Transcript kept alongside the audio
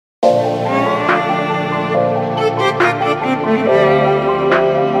You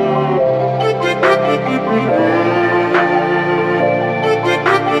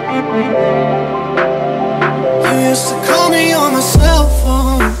used to call me on my cell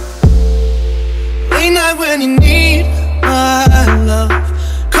phone, late night when you need my love.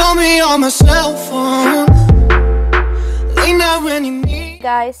 Call me on my cell phone, late night when you need.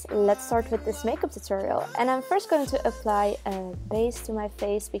 Guys, let's start with this makeup tutorial, and I'm first going to apply a base to my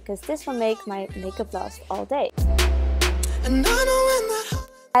face because this will make my makeup last all day. And I know when that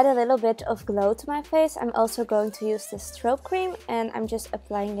Add a little bit of glow to my face. I'm also going to use this strobe cream and I'm just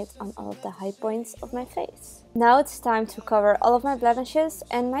applying it on all of the high points of my face. Now it's time to cover all of my blemishes,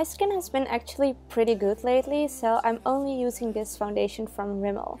 and my skin has been actually pretty good lately, so I'm only using this foundation from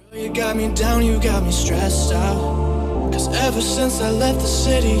Rimmel. you got me down, you got me stressed out. Cause ever since I left the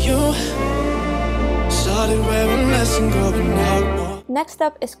city, you started wearing less and going out more. Next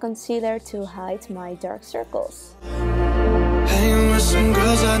up is concealer to hide my dark circles. Hanging with some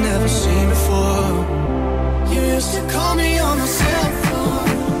girls I've never seen before. You used to call me on my cell phone,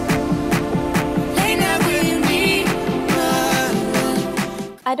 late night when you need my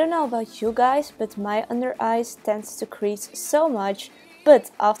love. I don't know about you guys, but my under eyes tends to crease so much.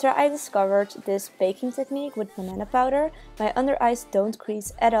 But after I discovered this baking technique with banana powder, my under eyes don't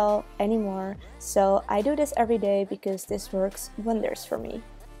crease at all anymore. So I do this every day because this works wonders for me.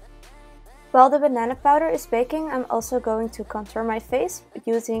 While the banana powder is baking, I'm also going to contour my face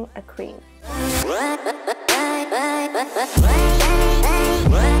using a cream.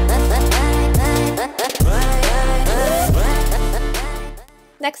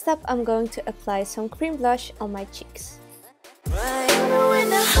 Next up, I'm going to apply some cream blush on my cheeks.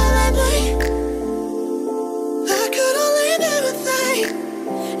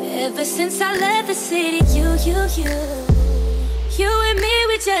 Ever since I left the city, you and me,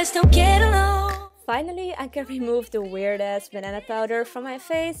 we just don't get along. Finally, I can remove the weird ass banana powder from my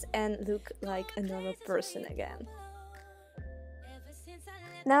face and look like a normal person again.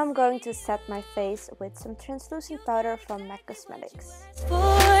 Now I'm going to set my face with some translucent powder from MAC Cosmetics.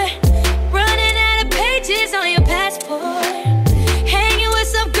 Running out of pages on your passport, hanging with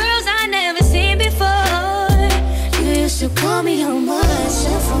some girls I never seen before. You used to call me on my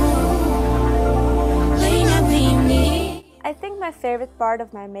cell phone, late night when you need. I think my favorite part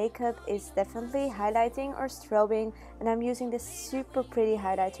of my makeup is definitely highlighting or strobing, and I'm using this super pretty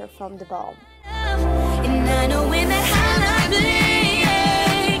highlighter from The Balm. And I know when that highlight bling,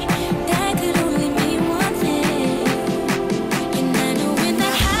 that could only mean one thing. And I know when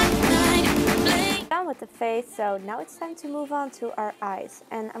that highlight bling. Done with the face, so now it's time to move on to our eyes.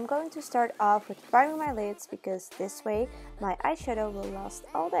 And I'm going to start off with priming my lids because this way my eyeshadow will last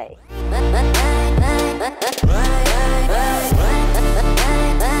all day.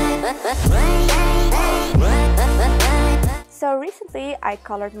 So recently I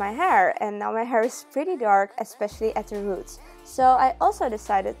colored my hair, and now my hair is pretty dark, especially at the roots. So I also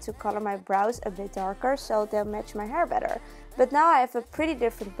decided to color my brows a bit darker so they'll match my hair better. But now I have a pretty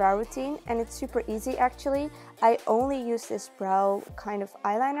different brow routine, and it's super easy actually. I only use this brow kind of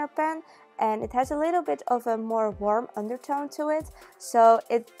eyeliner pen, and it has a little bit of a more warm undertone to it. So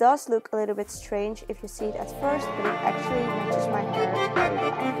it does look a little bit strange if you see it at first, but it actually matches my hair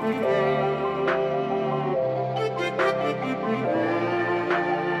very well.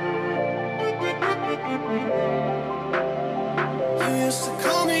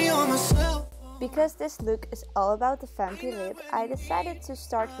 Because this look is all about the Vampy lip, I decided to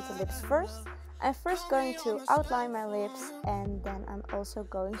start with the lips first. I'm first going to outline my lips, and then I'm also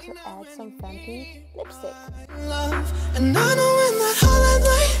going to add some Vampy lipstick. And I know when that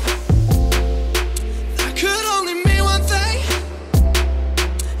highlight that could only mean one thing.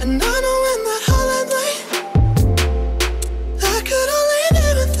 And I know when that highlight that could only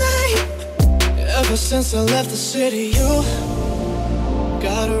mean one thing. Ever since I left the city, you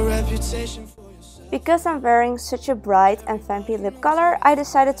got a reputation for. Because I'm wearing such a bright and vampy lip color, I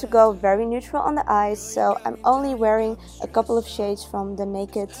decided to go very neutral on the eyes, so I'm only wearing a couple of shades from the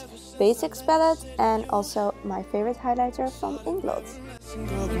Naked Basics palette and also my favorite highlighter from Inglot.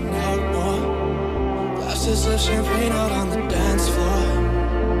 Glasses of champagne out on the dance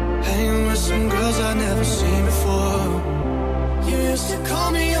floor, hanging with some girls I've never seen before. You used to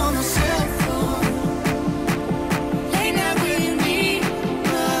call me on my cell phone.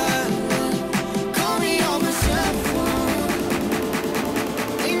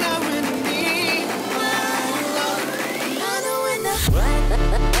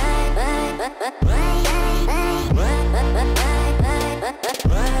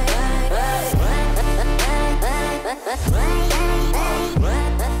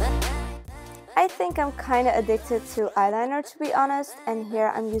 I think I'm kinda addicted to eyeliner, to be honest, and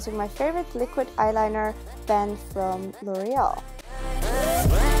here I'm using my favorite liquid eyeliner pen from L'Oreal.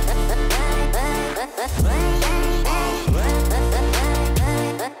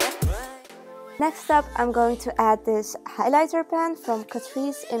 Next up, I'm going to add this highlighter pen from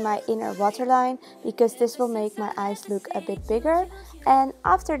Catrice in my inner waterline because this will make my eyes look a bit bigger. And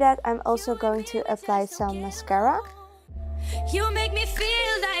after that, I'm also going to apply some mascara. You make me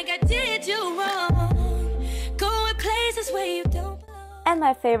feel like I did you wrong. Going places where you don't belong. And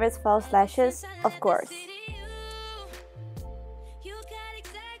my favorite false lashes, of course.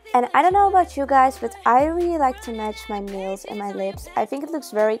 And I don't know about you guys, but I really like to match my nails and my lips. I think it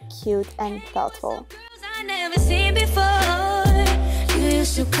looks very cute and thoughtful. I never seen before. You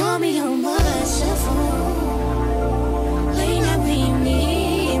used to call me on my cell phone. Late night when you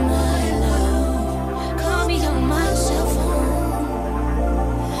need my love. Call me on my cell phone.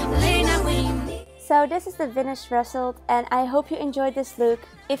 Late night when you need. So this is the finished result, and I hope you enjoyed this look.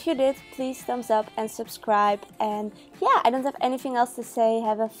 If you did, please thumbs up and subscribe. And yeah, I don't have anything else to say.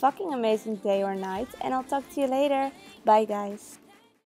 Have a fucking amazing day or night, and I'll talk to you later. Bye guys.